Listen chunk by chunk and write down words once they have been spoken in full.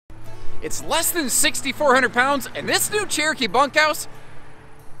It's less than 6,400 pounds, and this new Cherokee bunkhouse,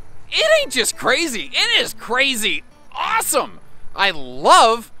 it ain't just crazy. It is crazy awesome. I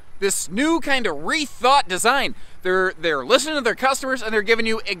love this new kind of rethought design. They're listening to their customers, and they're giving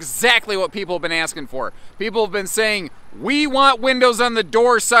you exactly what people have been asking for. People have been saying, we want windows on the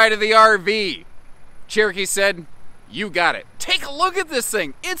door side of the RV. Cherokee said, you got it. Take a look at this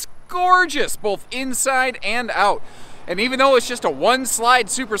thing. It's gorgeous, both inside and out. And even though it's just a one-slide,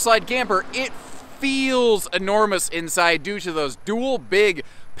 super slide camper, it feels enormous inside due to those dual big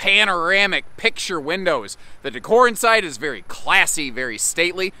panoramic picture windows. The decor inside is very classy, very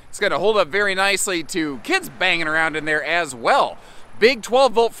stately. It's going to hold up very nicely to kids banging around in there as well. Big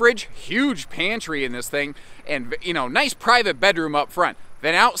 12-volt fridge, huge pantry in this thing, and, you know, nice private bedroom up front.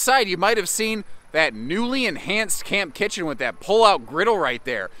 Then outside, you might have seen that newly enhanced camp kitchen with that pull-out griddle right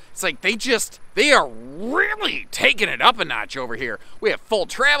there. It's like they are really taking it up a notch over here. We have full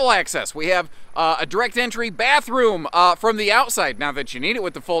travel access. We have a direct entry bathroom from the outside. Now that you need it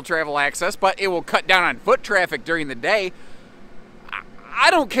with the full travel access, but it will cut down on foot traffic during the day.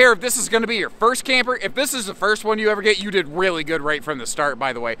 I don't care if this is going to be your first camper. If this is the first one you ever get, you did really good right from the start,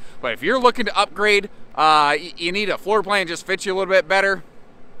 by the way. But if you're looking to upgrade, you need a floor plan just fits you a little bit better,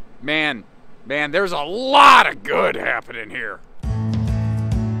 man, there's a lot of good happening here.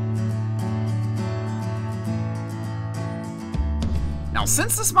 Now,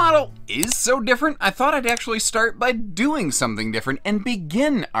 since this model is so different, I thought I'd actually start by doing something different and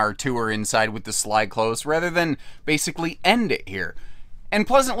begin our tour inside with the slide closed rather than basically end it here. And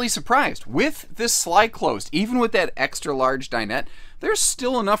pleasantly surprised, with this slide closed, even with that extra large dinette, there's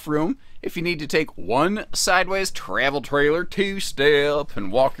still enough room if you need to take one sideways travel trailer two-step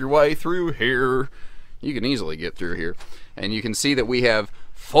and walk your way through here. You can easily get through here. And you can see that we have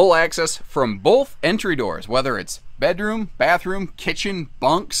full access from both entry doors, whether it's bedroom, bathroom, kitchen,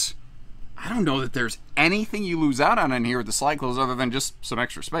 bunks. I don't know that there's anything you lose out on in here with the slide closed other than just some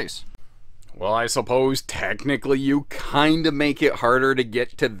extra space. Well, I suppose technically you kind of make it harder to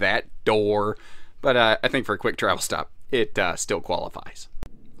get to that door, but I think for a quick travel stop, it still qualifies.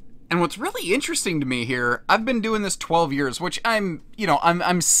 And what's really interesting to me here, I've been doing this 12 years, which I'm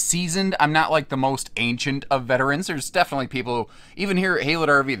seasoned. I'm not like the most ancient of veterans. There's definitely people, even here at Haylett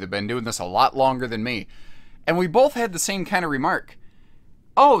RV, that have been doing this a lot longer than me. And we both had the same kind of remark.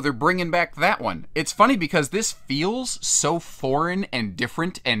 Oh, they're bringing back that one. It's funny because this feels so foreign and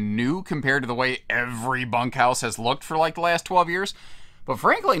different and new compared to the way every bunkhouse has looked for like the last 12 years. But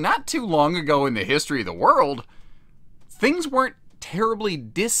frankly, not too long ago in the history of the world, things weren't terribly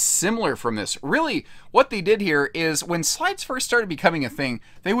dissimilar from this. Really, what they did here is when slides first started becoming a thing,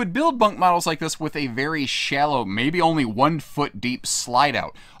 they would build bunk models like this with a very shallow, maybe only 1 foot deep slide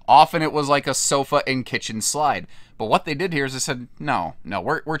out. Often it was like a sofa and kitchen slide. But what they did here is they said, no,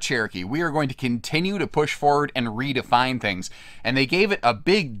 we're Cherokee. We are going to continue to push forward and redefine things. And they gave it a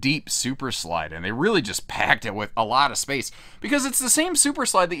big, deep super slide, and they really just packed it with a lot of space because it's the same super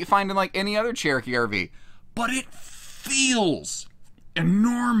slide that you find in like any other Cherokee RV. But it feels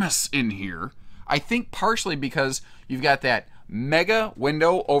enormous in here. I think partially because you've got that mega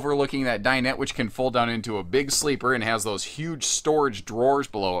window overlooking that dinette, which can fold down into a big sleeper and has those huge storage drawers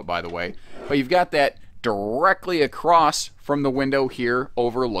below it, by the way. But you've got that directly across from the window here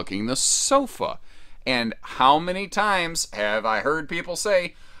overlooking the sofa. And how many times have I heard people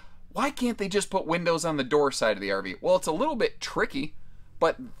say, why can't they just put windows on the door side of the RV? Well, it's a little bit tricky,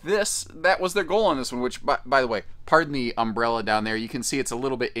 but that was their goal on this one, which, by the way, pardon the umbrella down there. You can see it's a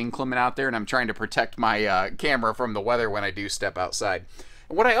little bit inclement out there, and I'm trying to protect my camera from the weather when I do step outside.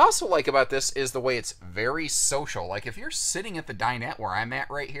 What I also like about this is the way it's very social. Like, if you're sitting at the dinette where I'm at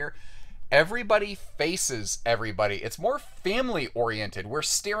right here, everybody faces everybody. It's more family-oriented. We're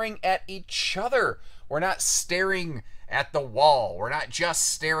staring at each other. We're not staring at the wall. We're not just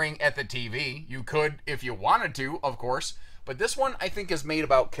staring at the TV. You could if you wanted to, of course. But this one, I think, is made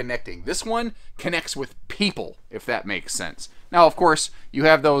about connecting. This one connects with people, if that makes sense. Now, of course, you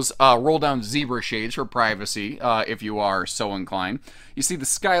have those roll-down zebra shades for privacy, if you are so inclined. You see the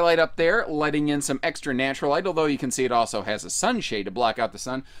skylight up there, letting in some extra natural light, although you can see it also has a sunshade to block out the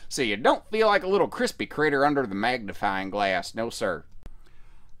sun, so you don't feel like a little crispy critter under the magnifying glass. No, sir.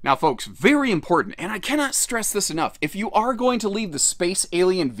 Now, folks, very important, and I cannot stress this enough, if you are going to leave the Space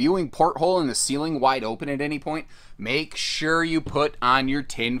Alien viewing porthole in the ceiling wide open at any point, make sure you put on your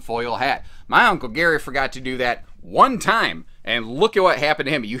tinfoil hat. My Uncle Gary forgot to do that one time, and look at what happened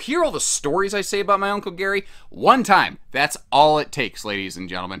to him. You hear all the stories I say about my Uncle Gary? One time. That's all it takes, ladies and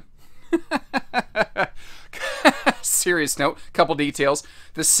gentlemen. Serious note, couple details.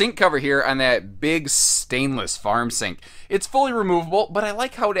 The sink cover here on that big stainless farm sink, it's fully removable, but I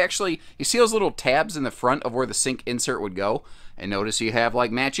like how it actually, you see those little tabs in the front of where the sink insert would go? And notice you have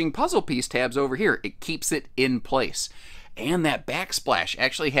like matching puzzle piece tabs over here. It keeps it in place. And that backsplash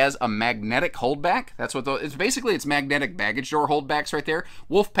actually has a magnetic holdback. That's what it's basically, it's magnetic baggage door holdbacks right there.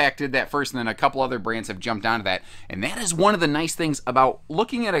 Wolfpack did that first, and then a couple other brands have jumped onto that. And that is one of the nice things about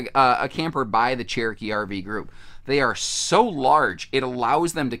looking at a camper by the Cherokee RV group. They are so large, it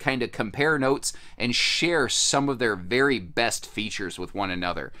allows them to kind of compare notes and share some of their very best features with one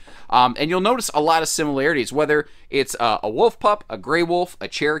another. And you'll notice a lot of similarities, whether it's a wolf pup, a gray wolf, a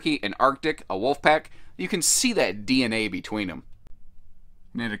Cherokee, an Arctic, a Wolfpack. You can see that DNA between them.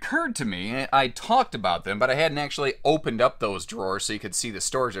 And it occurred to me, I talked about them, but I hadn't actually opened up those drawers so you could see the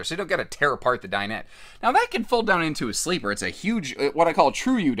storage there, so you don't got to tear apart the dinette. Now that can fold down into a sleeper. It's a huge, what I call a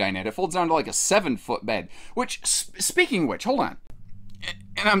true U dinette. It folds down to like a 7-foot bed, which, speaking of which, hold on.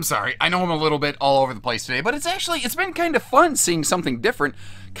 And I'm sorry, I know I'm a little bit all over the place today, but it's been kind of fun seeing something different,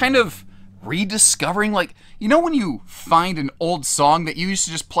 kind of rediscovering, like, you know when you find an old song that you used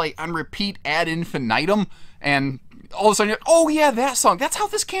to just play on repeat ad infinitum, and all of a sudden you're, oh yeah, that song. That's how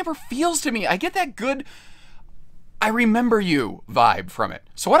this camper feels to me. I get that good, I remember you vibe from it.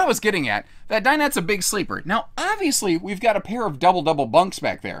 So what I was getting at, that dinette's a big sleeper. Now, obviously, we've got a pair of double bunks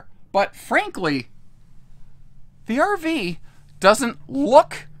back there, but frankly, the RV doesn't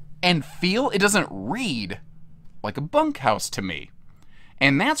look and feel, it doesn't read like a bunkhouse to me.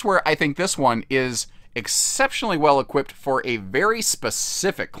 And that's where I think this one is exceptionally well equipped for a very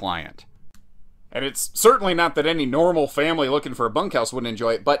specific client. And it's certainly not that any normal family looking for a bunkhouse wouldn't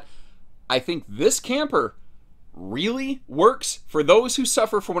enjoy it, but I think this camper really works for those who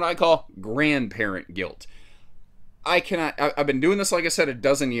suffer from what I call grandparent guilt. I've been doing this, like I said, a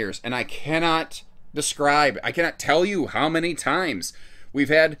dozen years, and I cannot tell you how many times we've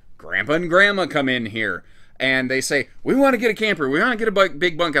had Grandpa and Grandma come in here, and they say, we want to get a camper, we want to get a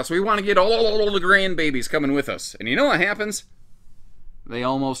big bunkhouse, we want to get all the grandbabies coming with us. And you know what happens? They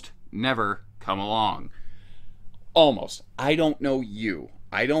almost never come along. Almost. I don't know you.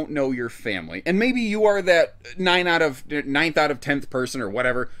 I don't know your family. And maybe you are that 9th out of 10th person or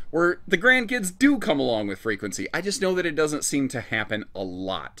whatever, where the grandkids do come along with frequency. I just know that it doesn't seem to happen a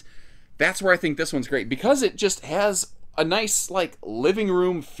lot. That's where I think this one's great, because it just has a nice, like, living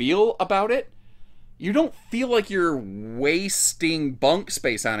room feel about it. You don't feel like you're wasting bunk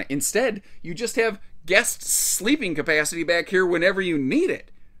space on it. Instead, you just have guest sleeping capacity back here whenever you need it.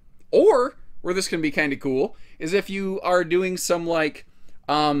 Or, where this can be kind of cool, is if you are doing some, like,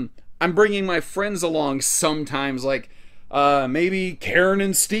 I'm bringing my friends along sometimes, like, maybe Karen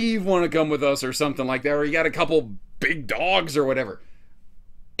and Steve want to come with us or something like that, or you got a couple big dogs or whatever.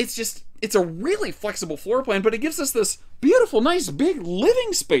 It's a really flexible floor plan, but it gives us this beautiful, nice, big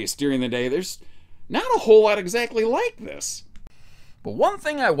living space during the day. There's not a whole lot exactly like this. But one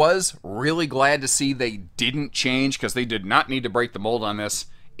thing I was really glad to see they didn't change, because they did not need to break the mold on this,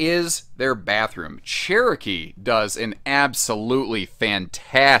 is their bathroom. Cherokee does an absolutely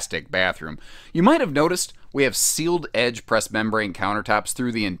fantastic bathroom. You might have noticed we have sealed edge pressed membrane countertops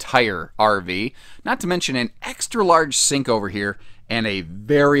through the entire RV, not to mention an extra large sink over here and a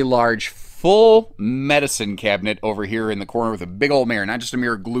very large full medicine cabinet over here in the corner with a big old mirror, not just a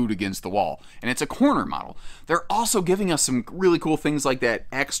mirror glued against the wall. And it's a corner model. They're also giving us some really cool things like that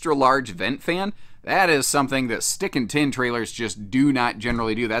extra large vent fan. That is something that stick and tin trailers just do not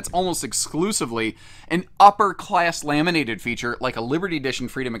generally do. That's almost exclusively an upper class laminated feature like a Liberty Edition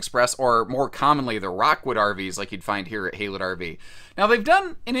Freedom Express, or more commonly the Rockwood RVs like you'd find here at Haylett RV. Now they've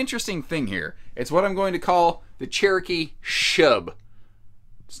done an interesting thing here. It's what I'm going to call the Cherokee Shub.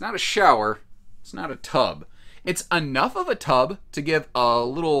 It's not a shower, it's not a tub. It's enough of a tub to give a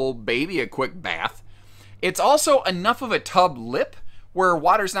little baby a quick bath. It's also enough of a tub lip where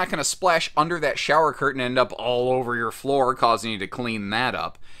water's not going to splash under that shower curtain and end up all over your floor, causing you to clean that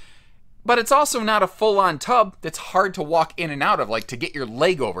up. But it's also not a full-on tub that's hard to walk in and out of, like to get your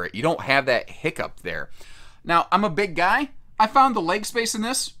leg over it. You don't have that hiccup there. Now, I'm a big guy. I found the leg space in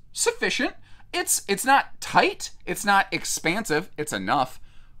this sufficient. It's not tight. It's not expansive. It's enough.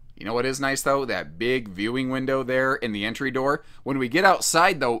 You know what is nice, though? That big viewing window there in the entry door. When we get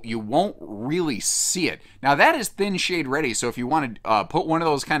outside, though, you won't really see it. Now, that is thin shade ready, so if you want to put one of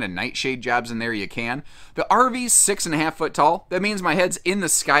those kind of nightshade jobs in there, you can. The RV's 6.5 foot tall. That means my head's in the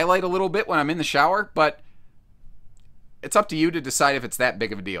skylight a little bit when I'm in the shower, but it's up to you to decide if it's that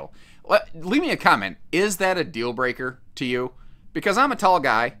big of a deal. Leave me a comment. Is that a deal breaker to you? Because I'm a tall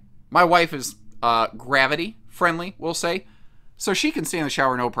guy. My wife is gravity friendly, we'll say. So she can stay in the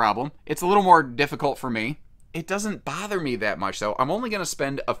shower no problem. It's a little more difficult for me. It doesn't bother me that much, though. I'm only going to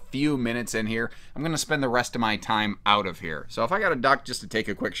spend a few minutes in here. I'm going to spend the rest of my time out of here. So if I got to duck just to take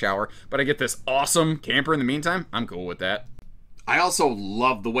a quick shower, but I get this awesome camper in the meantime, I'm cool with that. I also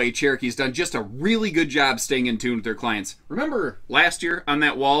love the way Cherokee's done just a really good job staying in tune with their clients. Remember last year on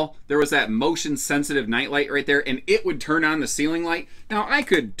that wall, there was that motion-sensitive nightlight right there, and it would turn on the ceiling light? Now, I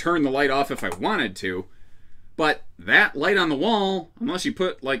could turn the light off if I wanted to, but that light on the wall, unless you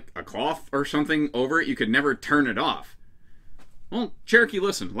put like a cloth or something over it, you could never turn it off. Well, Cherokee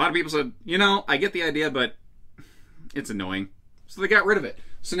listened. A lot of people said, you know, I get the idea, but it's annoying. So they got rid of it.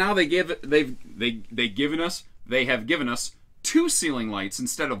 So now they have given us 2 ceiling lights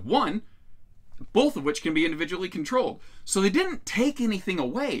instead of 1, both of which can be individually controlled. So they didn't take anything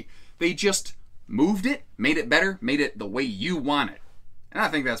away. They just moved it, made it better, made it the way you want it. And I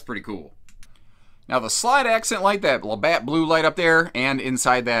think that's pretty cool. Now the slide accent light, that Labatt blue light up there and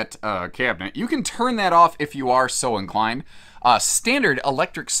inside that cabinet, you can turn that off if you are so inclined. Standard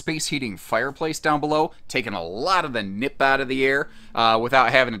electric space heating fireplace down below, taking a lot of the nip out of the air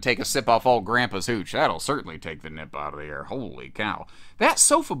without having to take a sip off old Grandpa's hooch. That'll certainly take the nip out of the air. Holy cow. That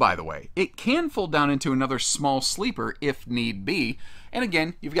sofa, by the way, it can fold down into another small sleeper if need be. And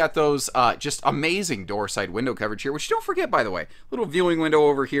again, you've got those just amazing door side window coverage here, which don't forget, by the way, little viewing window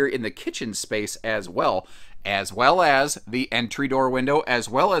over here in the kitchen space as well as the entry door window, as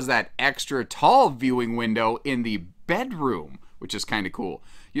well as that extra tall viewing window in the bedroom, which is kind of cool.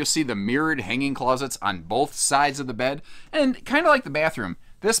 You'll see the mirrored hanging closets on both sides of the bed, and kind of like the bathroom,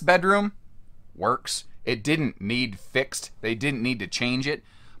 this bedroom works. It didn't need fixed. They didn't need to change it,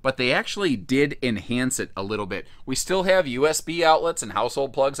 but they actually did enhance it a little bit. We still have USB outlets and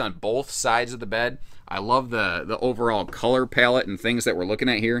household plugs on both sides of the bed. I love the overall color palette and things that we're looking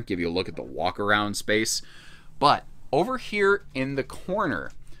at here. Give you a look at the walk around space. But over here in the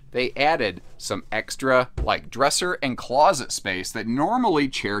corner, they added some extra like dresser and closet space that normally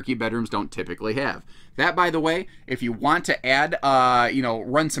Cherokee bedrooms don't typically have. That, by the way, if you want to add,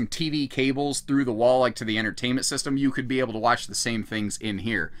 run some TV cables through the wall like to the entertainment system, you could be able to watch the same things in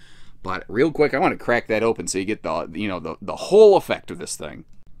here. But real quick, I want to crack that open so you get the whole effect of this thing.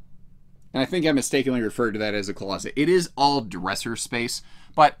 And I think I mistakenly referred to that as a closet. It is all dresser space,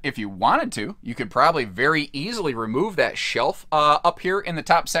 but if you wanted to, you could probably very easily remove that shelf up here in the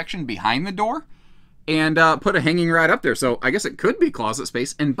top section behind the door and put a hanging rod up there. So I guess it could be closet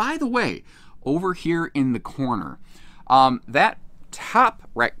space. And by the way, over here in the corner, that top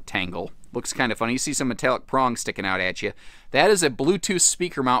rectangle looks kind of funny. You see some metallic prongs sticking out at you. That is a Bluetooth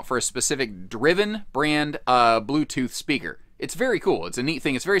speaker mount for a specific Driven brand Bluetooth speaker. It's very cool. It's a neat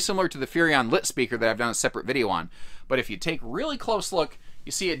thing. It's very similar to the Furrion lit speaker that I've done a separate video on. But if you take a really close look,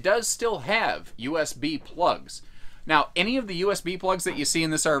 you see it does still have USB plugs. Now, any of the USB plugs that you see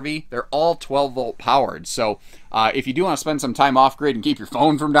in this RV, they're all 12-volt powered. So if you do want to spend some time off-grid and keep your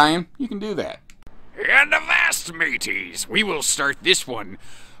phone from dying, you can do that. And avast, mateys! We will start this one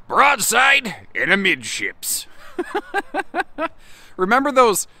broadside and amidships. Remember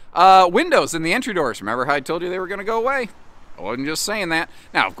those windows in the entry doors? Remember how I told you they were going to go away? I wasn't just saying that.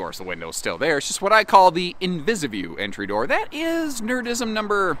 Now, of course, the window's still there. It's just what I call the Invisiview entry door. That is nerdism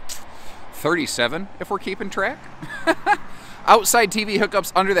number 37, if we're keeping track. Outside TV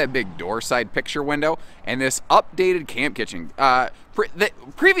hookups under that big door side picture window, and this updated camp kitchen.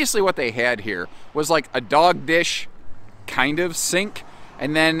 Previously what they had here was like a dog dish kind of sink,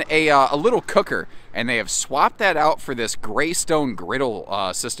 and then a little cooker, and they have swapped that out for this gray stone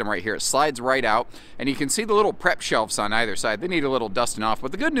griddle system right here. It slides right out, and you can see the little prep shelves on either side. They need a little dusting off,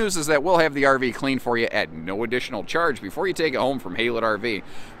 but the good news is that we'll have the RV clean for you at no additional charge before you take it home from Haylett RV.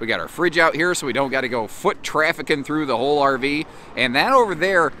 We got our fridge out here, so we don't got to go foot trafficking through the whole RV, and that over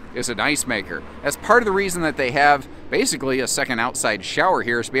there is an ice maker. That's part of the reason that they have basically a second outside shower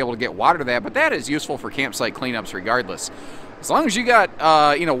here is to be able to get water to that, but that is useful for campsite cleanups regardless. As long as you got,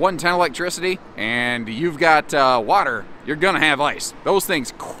 110 electricity and you've got water, you're going to have ice. Those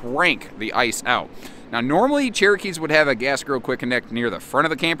things crank the ice out. Now, normally Cherokees would have a gas grill quick connect near the front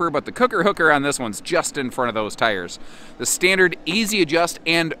of the camper, but the cooker hooker on this one's just in front of those tires. The standard easy adjust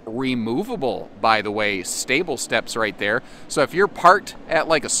and removable, by the way, stable steps right there. So if you're parked at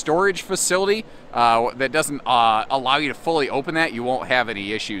like a storage facility that doesn't allow you to fully open that, you won't have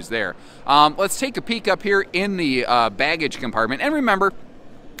any issues there. Let's take a peek up here in the baggage compartment. And remember,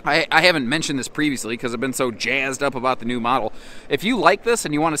 I haven't mentioned this previously because I've been so jazzed up about the new model. If you like this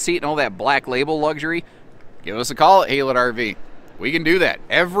and you want to see it in all that black label luxury, give us a call at Haylett RV. we can do that.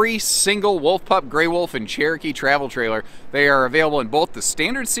 Every single Wolf Pup, Grey Wolf, and Cherokee travel trailer, they are available in both the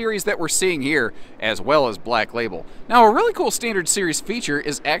standard series that we're seeing here, as well as Black Label. Now, a really cool standard series feature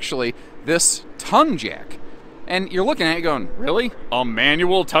is actually this tongue jack. And you're looking at it going, really? A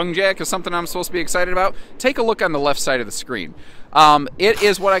manual tongue jack is something I'm supposed to be excited about? Take a look on the left side of the screen. It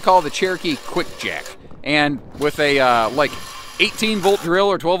is what I call the Cherokee Quick Jack. And with a, like, 18-volt drill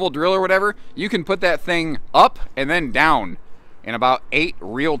or 12-volt drill or whatever, you can put that thing up and then down in about 8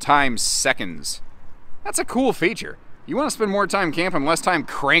 real-time seconds. That's a cool feature. You want to spend more time camping, less time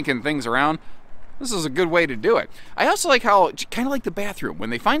cranking things around? This is a good way to do it. I also like how, kind of like the bathroom, when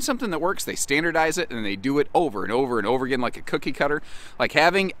they find something that works, they standardize it and they do it over and over and over again like a cookie cutter. Like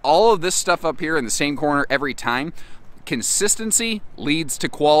having all of this stuff up here in the same corner every time, consistency leads to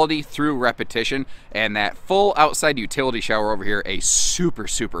quality through repetition, and that full outside utility shower over here, a super,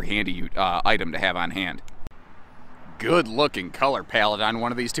 super handy item to have on hand. Good looking color palette on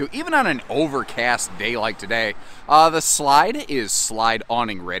one of these two, even on an overcast day like today. The slide is slide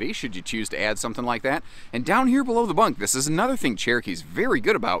awning ready, should you choose to add something like that. And down here below the bunk, this is another thing Cherokee's very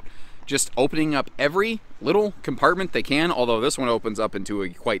good about, just opening up every little compartment they can, although this one opens up into a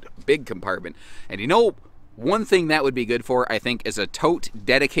quite big compartment. And you know, one thing that would be good for, I think, is a tote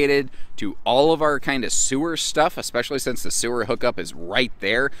dedicated to all of our kind of sewer stuff, especially since the sewer hookup is right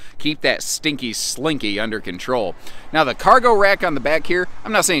there. Keep that stinky slinky under control. Now, the cargo rack on the back here,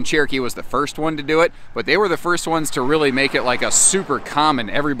 I'm not saying Cherokee was the first one to do it, but they were the first ones to really make it like a super common,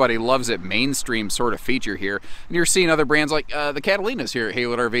 everybody loves it, mainstream sort of feature here. And you're seeing other brands like the Catalinas here at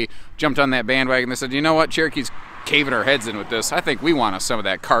Haylett RV jumped on that bandwagon. They said, you know what, Cherokee's caving our heads in with this. I think we want some of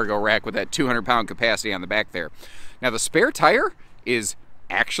that cargo rack with that 200-pound capacity on the back there. Now, the spare tire is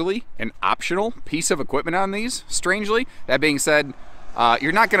actually an optional piece of equipment on these, strangely. That being said,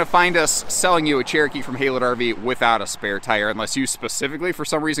 you're not going to find us selling you a Cherokee from Haylett RV without a spare tire unless you specifically, for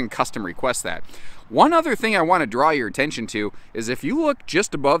some reason, custom request that. One other thing I want to draw your attention to is if you look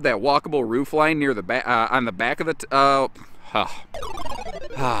just above that walkable roof line near the on the back of the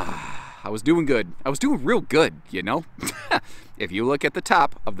I was doing good. I was doing real good, you know? If you look at the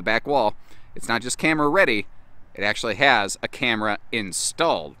top of the back wall, it's not just camera ready, it actually has a camera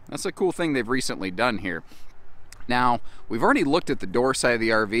installed. That's a cool thing they've recently done here. Now, we've already looked at the door side of the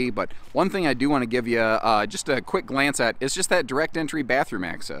RV, but one thing I do want to give you just a quick glance at is just that direct entry bathroom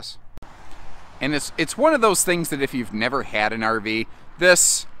access. And it's one of those things that if you've never had an RV,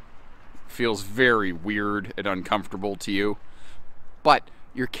 this feels very weird and uncomfortable to you. But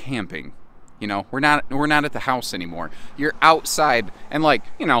you're camping, you know, we're not at the house anymore. You're outside, and like,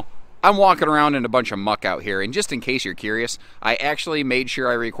 you know, I'm walking around in a bunch of muck out here, and just in case you're curious, I actually made sure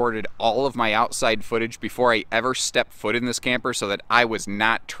I recorded all of my outside footage before I ever stepped foot in this camper so that I was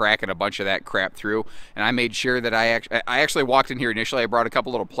not tracking a bunch of that crap through. And I made sure that I actually walked in here initially. I brought a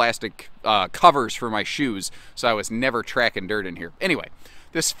couple little plastic covers for my shoes, so I was never tracking dirt in here. Anyway,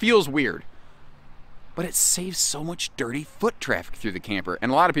 this feels weird, but it saves so much dirty foot traffic through the camper.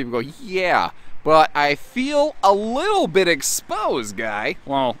 And a lot of people go, yeah, but I feel a little bit exposed, guy.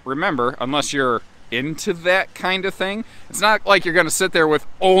 Well, remember, unless you're into that kind of thing, it's not like you're gonna sit there with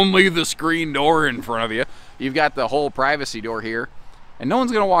only the screen door in front of you. You've got the whole privacy door here, and no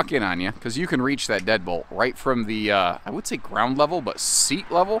one's gonna walk in on you because you can reach that deadbolt right from the, I would say ground level, but seat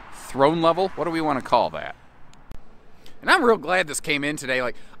level, throne level, what do we wanna call that? And I'm real glad this came in today.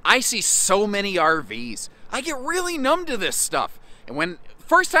 Like, I see so many RVs. I get really numb to this stuff. And when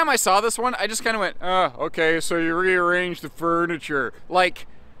first time I saw this one, I just kind of went, oh, okay, so you rearranged the furniture. Like,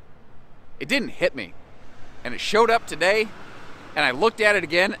 it didn't hit me. And it showed up today, and I looked at it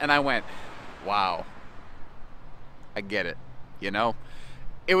again, and I went, wow, I get it, you know?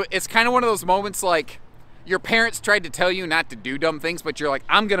 It's kind of one of those moments like, your parents tried to tell you not to do dumb things, but you're like,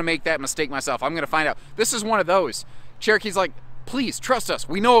 I'm going to make that mistake myself. I'm going to find out. This is one of those. Cherokee's like, please, trust us.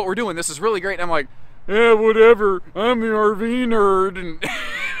 We know what we're doing. This is really great. And I'm like, yeah, whatever. I'm the RV nerd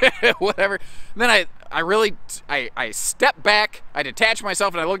and whatever. And then I stepped back, I detached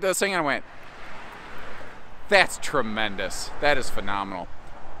myself, and I looked at this thing and I went, that's tremendous. That is phenomenal.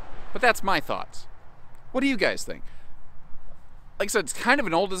 But that's my thoughts. What do you guys think? Like I said, it's kind of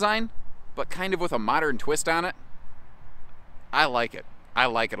an old design, but kind of with a modern twist on it. I like it. I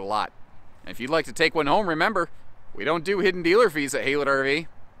like it a lot. And if you'd like to take one home, remember, we don't do hidden dealer fees at Haylett RV,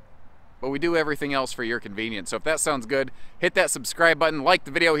 but we do everything else for your convenience. So if that sounds good, hit that subscribe button, like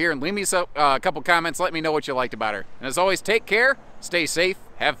the video here, and leave me a couple comments. Let me know what you liked about her. And as always, take care, stay safe,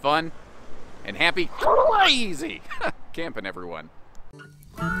 have fun, and happy crazy camping, everyone.